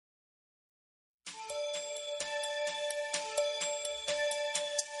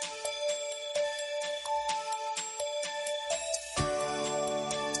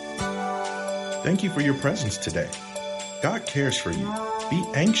Thank you for your presence today. God cares for you. Be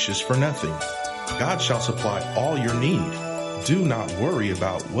anxious for nothing. God shall supply all your need. Do not worry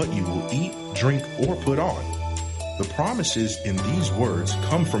about what you will eat, drink, or put on. The promises in these words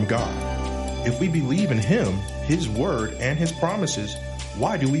come from God. If we believe in Him, His word, and His promises,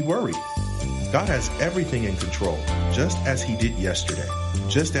 why do we worry? God has everything in control, just as He did yesterday,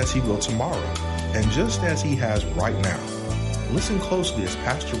 just as He will tomorrow, and just as He has right now. Listen closely as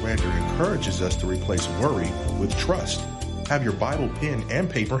Pastor Rander encourages us to replace worry with trust. Have your Bible, pen, and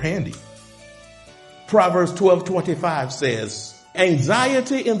paper handy. Proverbs 12:25 says,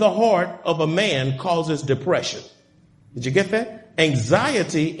 anxiety in the heart of a man causes depression. Did you get that?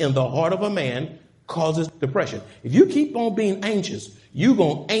 Anxiety in the heart of a man causes depression. If you keep on being anxious, you're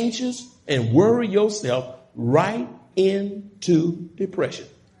going to anxious and worry yourself right into depression.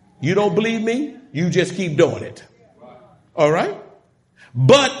 You don't believe me? You just keep doing it. All right?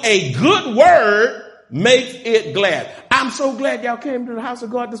 But a good word makes it glad. I'm so glad y'all came to the house of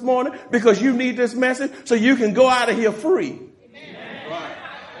God this morning because you need this message so you can go out of here free.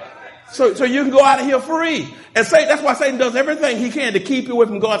 So you can go out of here free. And that's why Satan does everything he can to keep you away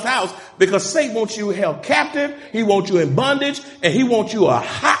from God's house, because Satan wants you held captive. He wants you in bondage, and he wants you a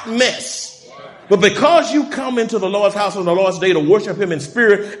hot mess. But because you come into the Lord's house on the Lord's day to worship Him in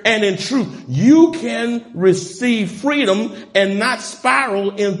spirit and in truth, you can receive freedom and not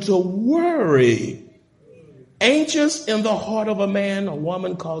spiral into worry. Anxious in the heart of a man or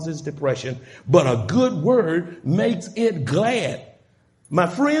woman causes depression, but a good word makes it glad. My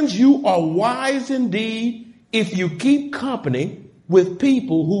friends, you are wise indeed if you keep company with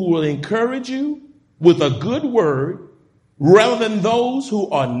people who will encourage you with a good word rather than those who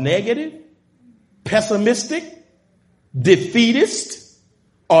are negative, pessimistic, defeatist,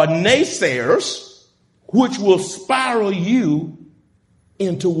 or naysayers, which will spiral you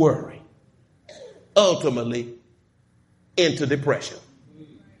into worry, ultimately into depression.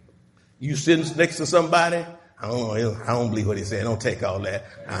 You sitting next to somebody, I don't believe what he said. Don't take all that.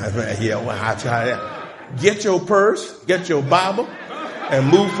 I try that. Get your purse, get your Bible, and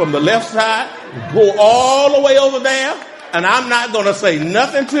move from the left side, go all the way over there, and I'm not going to say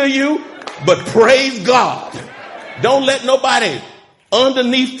nothing to you but praise God. Don't let nobody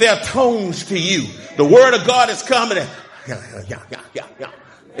underneath their tones to you. The word of God is coming.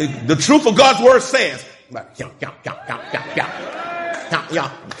 The truth of God's word says,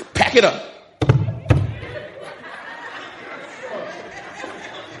 pack it up.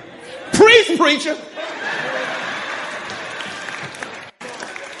 Preach, preacher.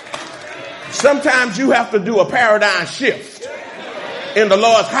 Sometimes you have to do a paradigm shift in the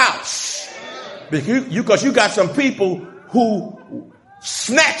Lord's house. Because you got some people who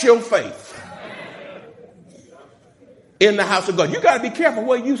snatch your faith in the house of God. You got to be careful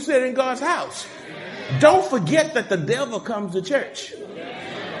where you sit in God's house. Don't forget that the devil comes to church.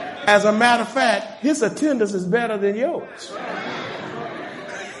 As a matter of fact, his attendance is better than yours.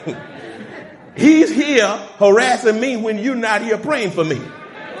 He's here harassing me when you're not here praying for me.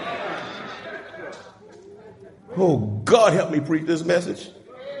 Oh, God, help me preach this message.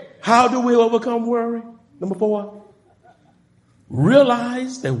 How do we overcome worry? Number 4,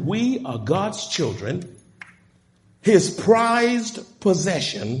 realize that we are God's children, His prized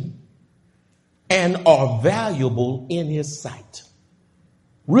possession, and are valuable in His sight.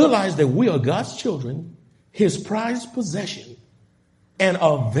 Realize that we are God's children, His prized possession, and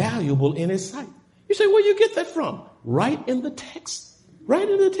are valuable in His sight. You say, where you get that from? Right in the text. Right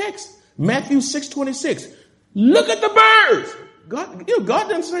in the text. Matthew 6:26. Look at the birds. God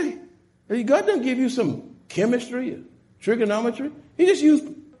doesn't say, God doesn't give you some chemistry, or trigonometry. He just used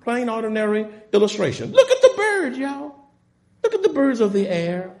plain ordinary illustration. Look at the birds, y'all. Look at the birds of the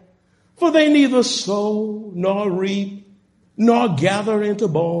air. For they neither sow, nor reap, nor gather into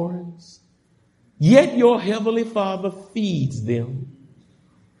barns. Yet your heavenly Father feeds them.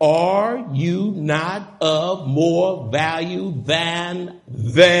 Are you not of more value than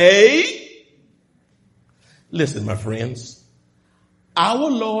they? Listen, my friends. Our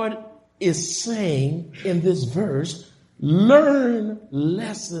Lord is saying in this verse, learn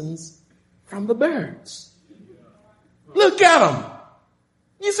lessons from the birds. Look at them.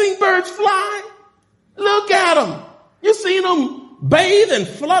 You seen birds fly? Look at them. You seen them bathe and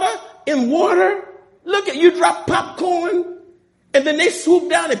flutter in water? Look at you drop popcorn and then they swoop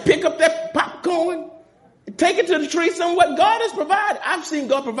down and pick up that popcorn and take it to the tree somewhere. God has provided. I've seen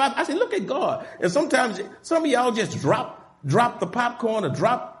God provide. I say, look at God. And sometimes some of y'all just drop the popcorn or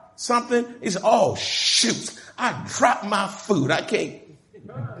drop something. It's, oh, shoot, I dropped my food. I can't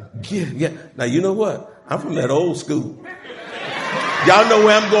get. Now, you know what? I'm from that old school. Y'all know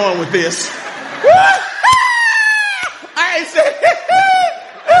where I'm going with this. I ain't said,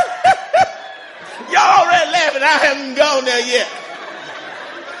 y'all already laughing. I haven't gone there yet.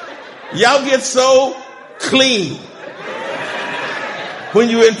 Y'all get so clean when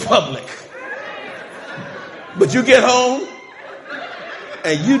you're in public. But you get home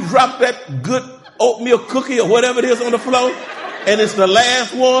and you drop that good oatmeal cookie or whatever it is on the floor, and it's the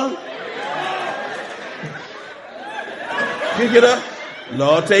last one. Pick it up.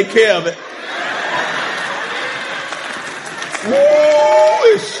 Lord, take care of it.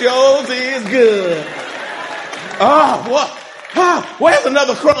 Ooh, it sure is good. Oh, what? Oh, where's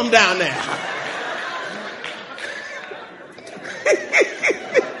another crumb down there?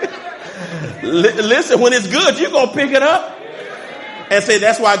 Listen, when it's good, you're going to pick it up and say,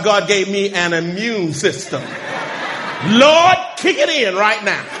 that's why God gave me an immune system. Lord, kick it in right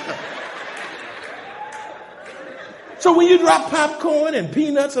now. So when you drop popcorn and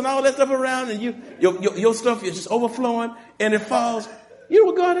peanuts and all that stuff around and your stuff is just overflowing and it falls, you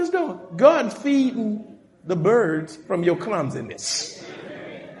know what God is doing? God's feeding the birds from your clumsiness.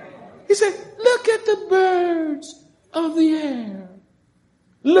 He said, look at the birds of the air.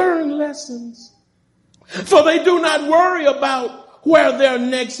 Learn lessons. For they do not worry about where their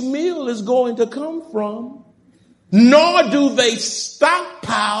next meal is going to come from, nor do they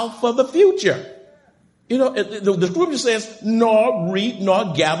stockpile for the future. You know, the scripture says, nor reap,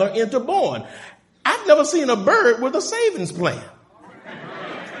 nor gather into barn. I've never seen a bird with a savings plan.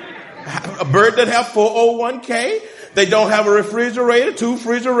 A bird that have 401k. They don't have a refrigerator, 2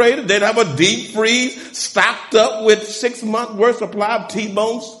 refrigerators. They don't have a deep freeze stocked up with 6 months worth supply of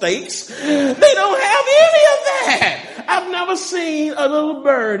T-bone steaks. They don't have any of that. I've never seen a little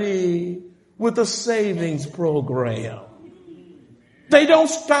birdie with a savings program. They don't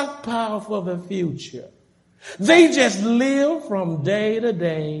stockpile for the future. They just live from day to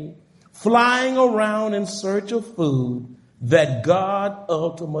day, flying around in search of food that God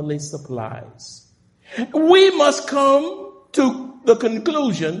ultimately supplies. We must come to the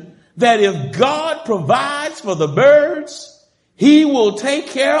conclusion that if God provides for the birds, He will take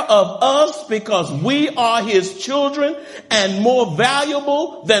care of us because we are His children, and more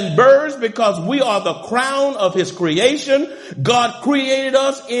valuable than birds because we are the crown of His creation. God created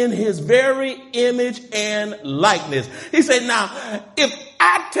us in His very image and likeness. He said, now, if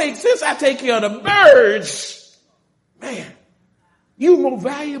I take care of the birds, man, you're more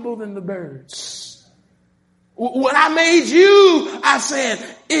valuable than the birds. When I made you, I said,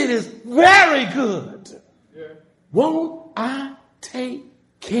 it is very good. Yeah. Won't I take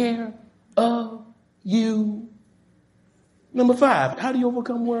care of you? Number 5, how do you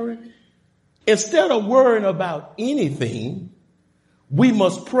overcome worry? Instead of worrying about anything, we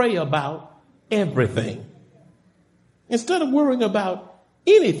must pray about everything. Instead of worrying about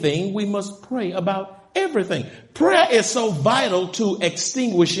anything, we must pray about everything. Prayer is so vital to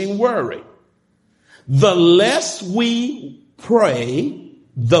extinguishing worry. The less we pray,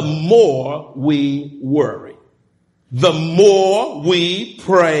 the more we worry. The more we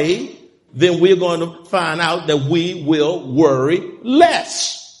pray, then we're going to find out that we will worry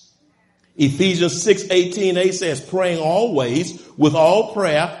less. Ephesians 6:18a says, praying always with all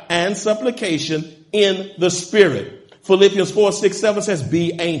prayer and supplication in the Spirit. Philippians 4:6-7 says,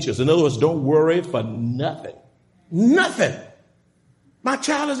 be anxious. In other words, don't worry for nothing. Nothing. My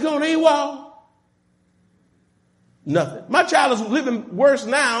child is going AWOL. Nothing. My child is living worse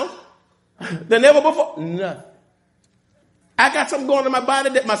now than ever before. Nothing. I got something going in my body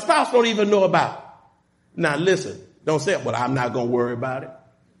that my spouse don't even know about. Now listen, don't say, well, I'm not going to worry about it.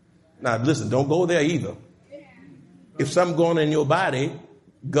 Now listen, don't go there either. If something going in your body,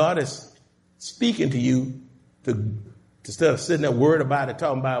 God is speaking to you to instead of sitting there worried about it,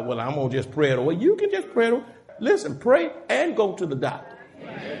 talking about, well, I'm going to just pray it away. You can just pray it away. Listen, pray and go to the doctor.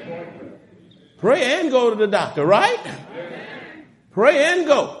 Pray and go to the doctor, right? Pray and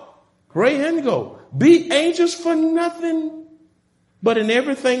go. Pray and go. Be anxious for nothing, but in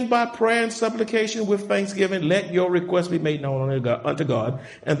everything by prayer and supplication with thanksgiving, let your requests be made known unto God.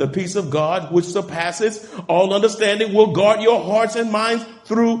 And the peace of God, which surpasses all understanding, will guard your hearts and minds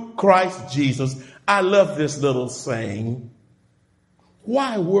through Christ Jesus. I love this little saying.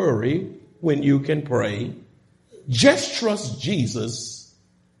 Why worry when you can pray? Just trust Jesus.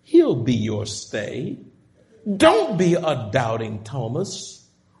 He'll be your stay. Don't be a doubting Thomas.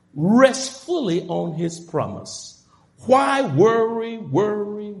 Rest fully on His promise. Why worry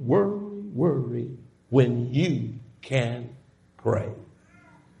when you can pray?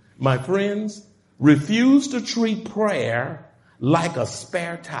 My friends, refuse to treat prayer like a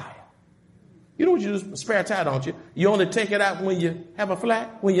spare tire. You know what you do with a spare tire, don't you? You only take it out when you have a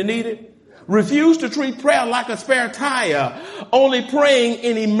flat, when you need it. Refuse to treat prayer like a spare tire, only praying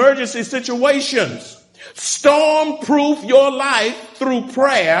in emergency situations. Storm-proof your life through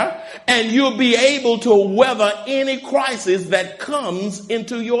prayer, and you'll be able to weather any crisis that comes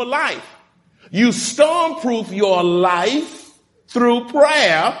into your life. You storm-proof your life through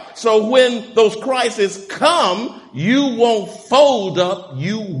prayer, so when those crises come, you won't fold up,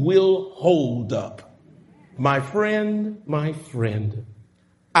 you will hold up. My friend,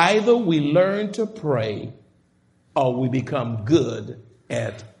 either we learn to pray or we become good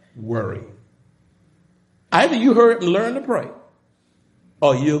at worry. Either you learn to pray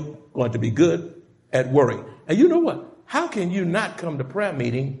or you're going to be good at worry. And you know what? How can you not come to prayer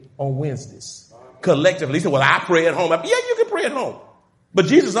meeting on Wednesdays? Collectively, you say, well, I pray at home. Yeah, you can pray at home. But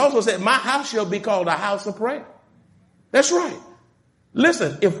Jesus also said, my house shall be called a house of prayer. That's right.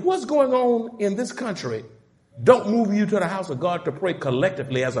 Listen, if what's going on in this country don't move you to the house of God to pray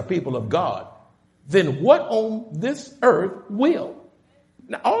collectively as a people of God, then what on this earth will?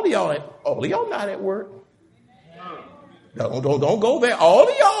 Now, all of y'all not at work. Don't go there. All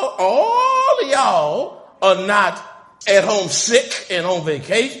of y'all are not at home sick and on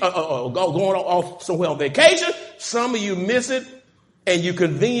vacation, going off somewhere on vacation. Some of you miss it, and you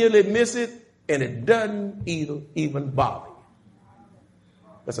conveniently miss it, and it doesn't even bother you.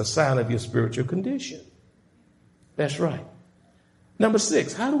 That's a sign of your spiritual condition. That's right. Number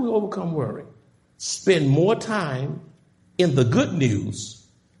 6, how do we overcome worry? Spend more time in the good news,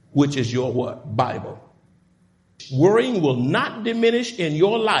 which is your what? Bible. Worrying will not diminish in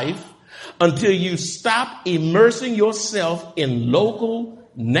your life until you stop immersing yourself in local,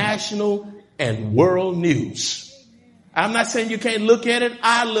 national, and world news. I'm not saying you can't look at it.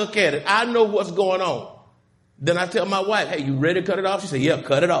 I look at it. I know what's going on. Then I tell my wife, hey, you ready to cut it off? She said, yeah,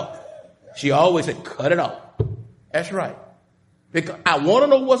 cut it off. She always said, cut it off. That's right. Because I want to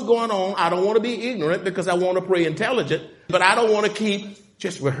know what's going on. I don't want to be ignorant because I want to pray intelligent, but I don't want to keep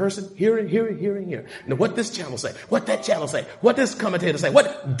just rehearsing, hearing. Now, what this channel say? What that channel say? What this commentator say?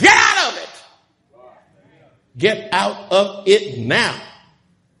 What? Get out of it! Get out of it now.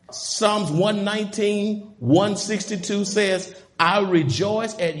 Psalms 119, 162 says, I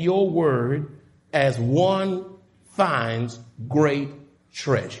rejoice at your word as one finds great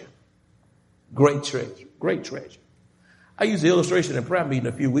treasure. Great treasure. Great treasure. I used the illustration in prayer meeting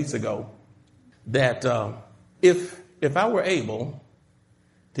a few weeks ago that if I were able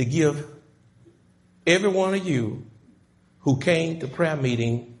to give every one of you who came to prayer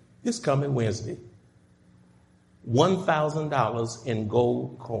meeting this coming Wednesday $1,000 in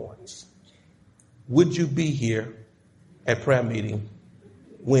gold coins, would you be here at prayer meeting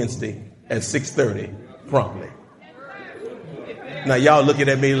Wednesday at 6:30 promptly? Now y'all looking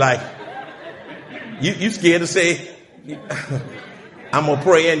at me like you scared to say I'm gonna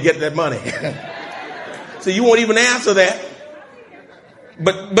pray and get that money. So you won't even answer that.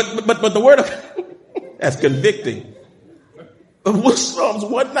 But the word of that's convicting. What Psalms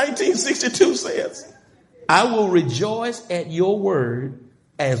 119:62 says, I will rejoice at your word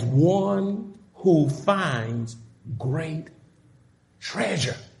as one who finds great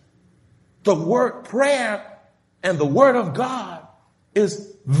treasure. The word prayer and the word of God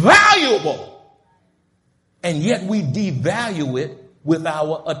is valuable. And yet we devalue it with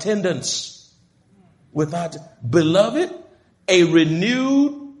our attendance. Beloved, a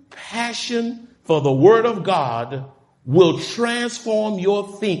renewed passion for the word of God will transform your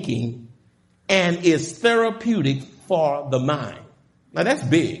thinking and is therapeutic for the mind. Now that's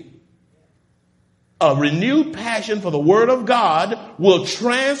big. A renewed passion for the word of God will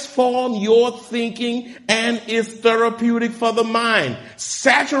transform your thinking and is therapeutic for the mind.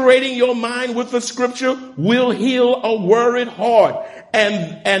 Saturating your mind with the scripture will heal a worried heart.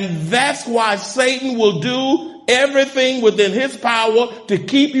 And that's why Satan will do everything within his power to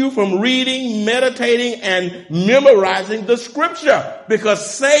keep you from reading, meditating, and memorizing the scripture.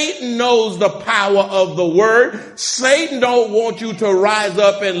 Because Satan knows the power of the word. Satan don't want you to rise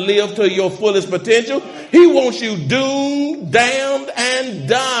up and live to your fullest potential. He wants you doomed, damned, and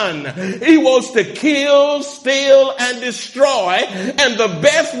done. He wants to kill, steal, and destroy. And the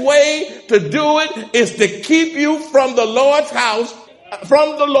best way to do it is to keep you from the Lord's house,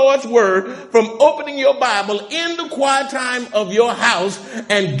 from the Lord's word, from opening your Bible in the quiet time of your house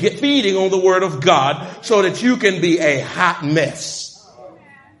and feeding on the word of God so that you can be a hot mess.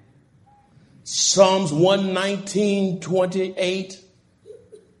 Psalms 119:28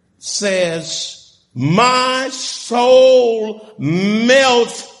 says, my soul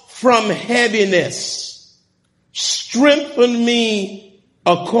melts from heaviness. Strengthen me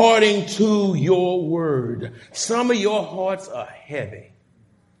according to your word. Some of your hearts are heavy.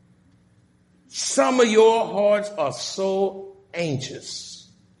 Some of your hearts are so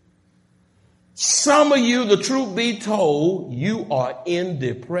anxious. Some of you, the truth be told, you are in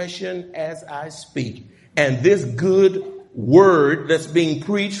depression as I speak. And this good word that's being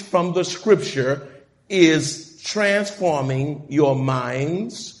preached from the scripture is transforming your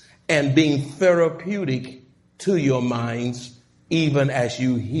minds and being therapeutic to your minds, even as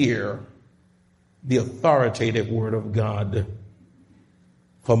you hear the authoritative word of God.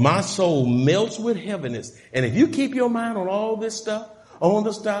 For my soul melts with heaviness. And if you keep your mind on all this stuff, on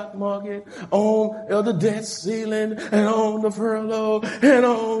the stock market, on the debt ceiling, and on the furlough, and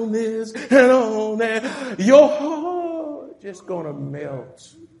on this, and on that, your heart just gonna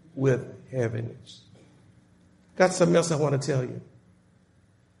melt with heaviness. Got something else I want to tell you.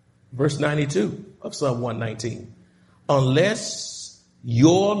 Verse 92 of Psalm 119. Unless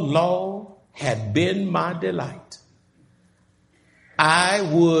your law had been my delight, I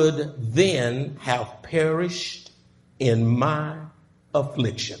would then have perished in my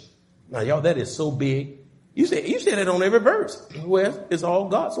affliction. Now, y'all, that is so big. You say that on every verse. Well, it's all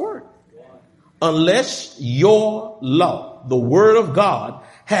God's word. Unless your law, the word of God,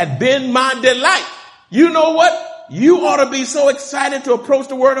 had been my delight. You know what? You ought to be so excited to approach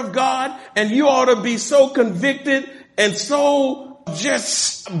the word of God, and you ought to be so convicted and so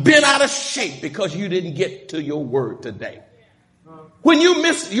just bent out of shape because you didn't get to your word today. When you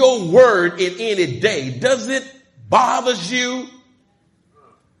miss your word in any day, does it bother you?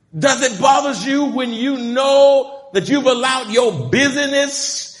 Does it bother you when you know that you've allowed your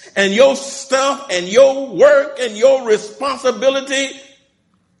busyness and your stuff and your work and your responsibility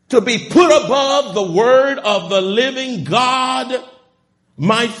to be put above the word of the living God?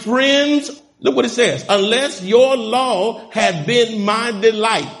 My friends, look what it says. Unless your law had been my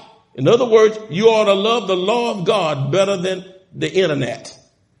delight. In other words, you ought to love the law of God better than the internet.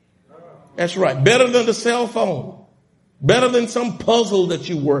 That's right. Better than the cell phone. Better than some puzzle that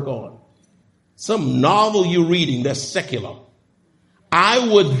you work on. Some novel you're reading that's secular. I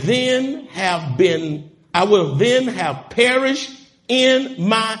would then have perished in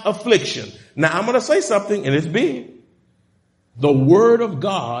my affliction. Now I'm going to say something, and it's big. The word of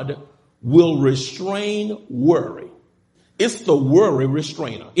God will restrain worry. It's the worry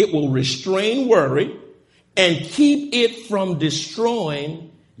restrainer. It will restrain worry and keep it from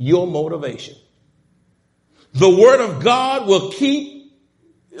destroying your motivation. The word of God will keep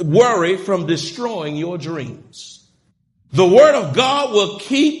worry from destroying your dreams. The word of God will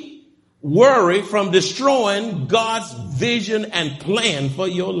keep worry from destroying God's vision and plan for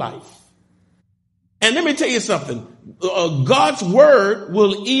your life. And let me tell you something. God's word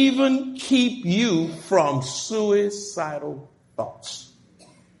will even keep you from suicidal thoughts.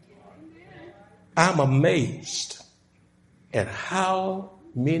 I'm amazed at how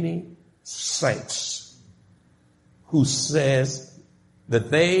many saints who says that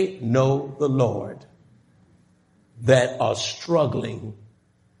they know the Lord that are struggling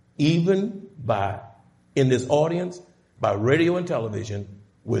even in this audience, by radio and television,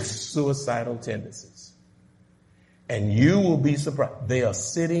 with suicidal tendencies. And you will be surprised. They are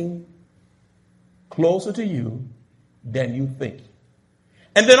sitting closer to you than you think.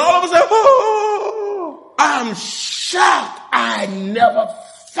 And then all of a sudden, I'm shocked. I never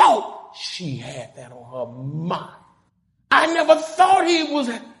thought she had that on her mind. I never thought he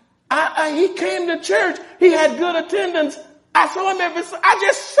came to church. He had good attendance. I saw him I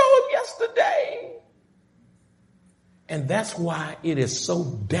just saw him yesterday. And that's why it is so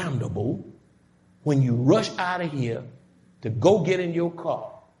damnable when you rush out of here to go get in your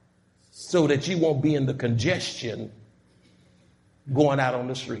car so that you won't be in the congestion going out on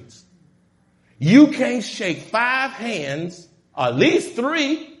the streets. You can't shake 5 hands, or at least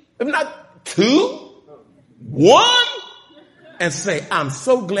 3, if not 2, 1, and say, I'm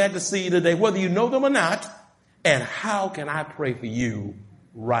so glad to see you today, whether you know them or not, and how can I pray for you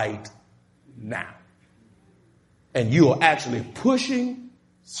right now? And you are actually pushing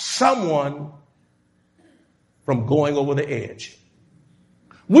someone from going over the edge.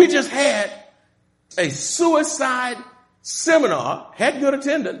 We just had a suicide seminar, had good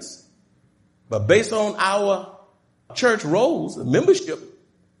attendance, but based on our church roles, the membership,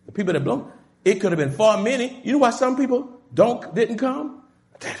 the people that belong, it could have been far many. You know why some people didn't come?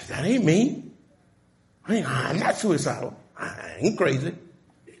 That ain't me. I'm not suicidal. I ain't crazy.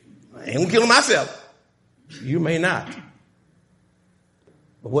 I ain't gonna kill myself. You may not.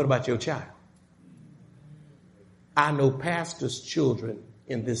 But what about your child? I know pastors' children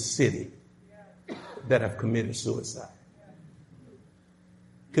in this city that have committed suicide.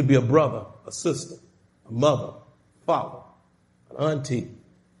 Could be a brother, a sister, a mother, father, an auntie,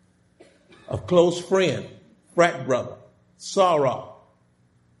 a close friend, frat brother, sorrow,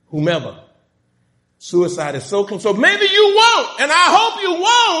 whomever. Suicide is so close. So maybe you won't, and I hope you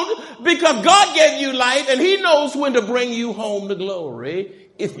won't, because God gave you life and he knows when to bring you home to glory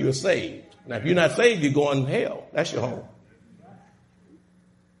if you're saved. Now, if you're not saved, you're going to hell. That's your home.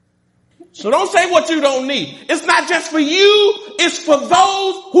 So don't say what you don't need. It's not just for you. It's for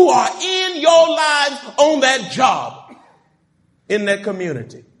those who are in your lives, on that job, in that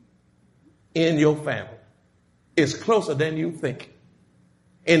community, in your family. It's closer than you think.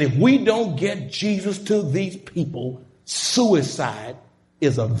 And if we don't get Jesus to these people, suicide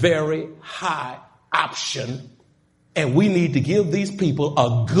is a very high option. And we need to give these people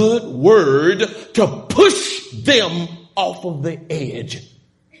a good word to push them off of the edge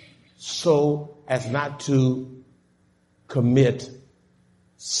so as not to commit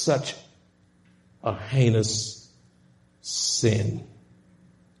such a heinous sin.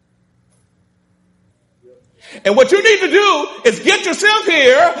 And what you need to do is get yourself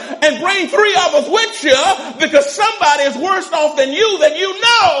here and bring 3 others with you, because somebody is worse off than you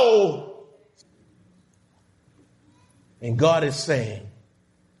know. And God is saying,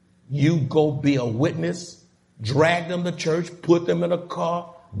 you go be a witness, drag them to church, put them in a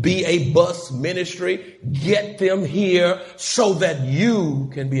car, be a bus ministry, get them here so that you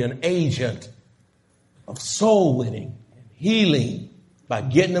can be an agent of soul winning and healing by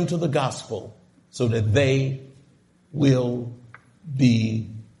getting them to the gospel, so that they will be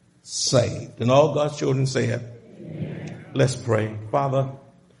saved. And all God's children said, amen. Let's pray. Father,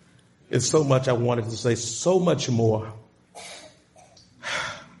 it's so much I wanted to say, so much more.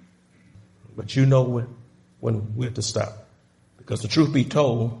 But you know when we're to stop. Because the truth be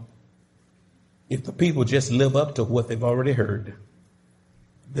told, if the people just live up to what they've already heard,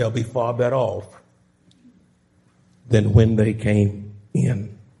 they'll be far better off than when they came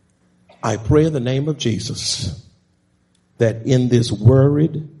in. I pray in the name of Jesus that in this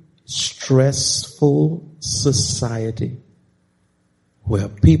worried, stressful society where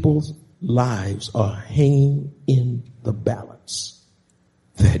people's lives are hanging in the balance,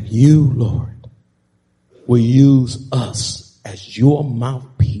 that you, Lord, will use us as your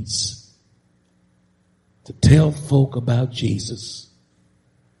mouthpiece to tell folk about Jesus,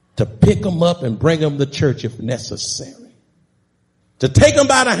 to pick them up and bring them to church if necessary, to take them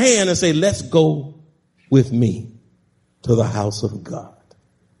by the hand and say, let's go with me to the house of God,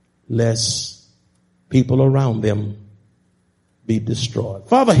 lest people around them be destroyed.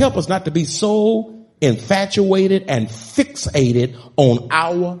 Father, help us not to be so infatuated and fixated on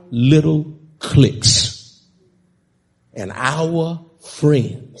our little cliques and our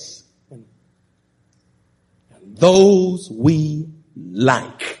friends and those we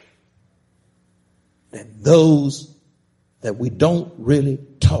like and those that we don't really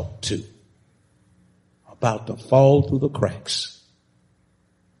talk to, about to fall through the cracks,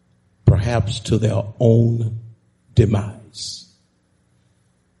 perhaps to their own demise.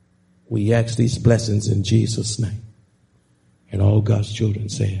 We ask these blessings in Jesus' name. And all God's children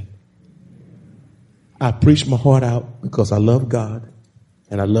said, I preach my heart out because I love God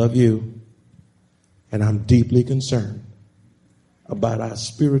and I love you, and I'm deeply concerned about our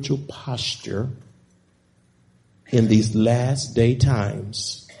spiritual posture in these last day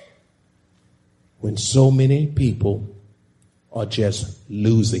times when so many people are just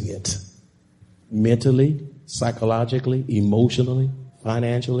losing it mentally, psychologically, emotionally,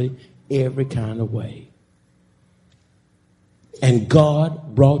 financially, every kind of way. And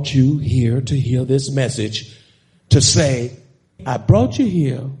God brought you here to hear this message, to say, I brought you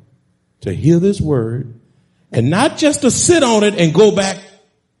here to hear this word, and not just to sit on it and go back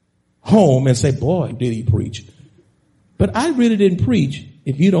home and say, boy, did he preach. But I really didn't preach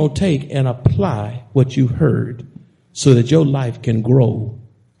if you don't take and apply what you heard so that your life can grow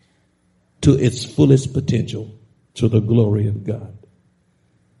to its fullest potential, to the glory of God.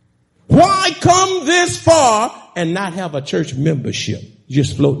 Why come this far and not have a church membership?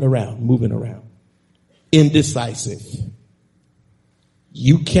 Just floating around, moving around. Indecisive.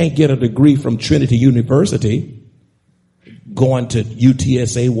 You can't get a degree from Trinity University going to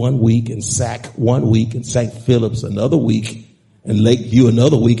UTSA 1 week and SAC 1 week and St. Philip's another week and Lakeview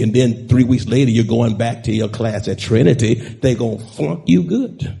another week, and then 3 weeks later you're going back to your class at Trinity. They're going to flunk you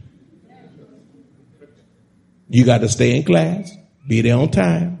good. You got to stay in class, be there on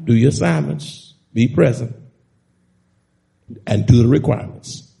time, do your assignments, be present, and do the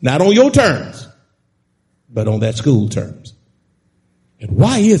requirements. Not on your terms, but on that school terms. And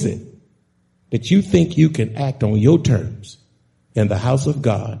why is it that you think you can act on your terms in the house of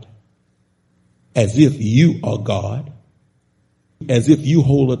God as if you are God as if you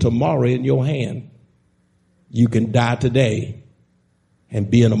hold a tomorrow in your hand. You can die today and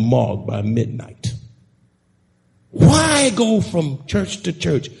be in a morgue by midnight. Why go from church to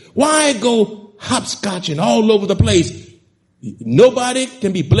church? Why go hopscotching all over the place? Nobody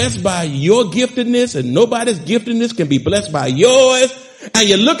can be blessed by your giftedness, and nobody's giftedness can be blessed by yours. And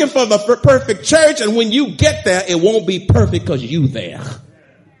you're looking for the perfect church, and when you get there, it won't be perfect because you there.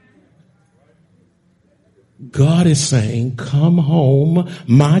 God is saying, come home,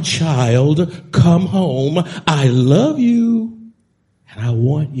 my child, come home. I love you, and I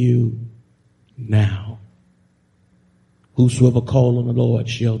want you now. Whosoever call on the Lord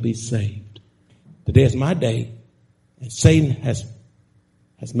shall be saved. Today is my day, and Satan has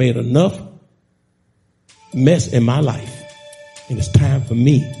made enough mess in my life, and it's time for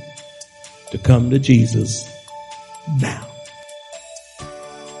me to come to Jesus now.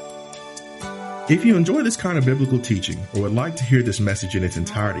 If you enjoy this kind of biblical teaching or would like to hear this message in its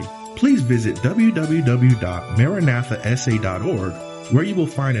entirety, please visit www.maranathasa.org, where you will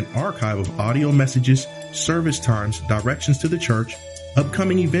find an archive of audio messages, service times, directions to the church,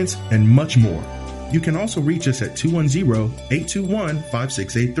 upcoming events, and much more. You can also reach us at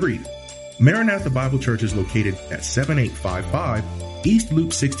 210-821-5683. Maranatha Bible Church is located at 7855 East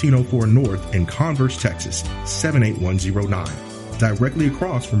Loop 1604 North in Converse, Texas, 78109, directly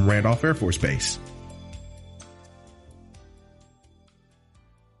across from Randolph Air Force Base.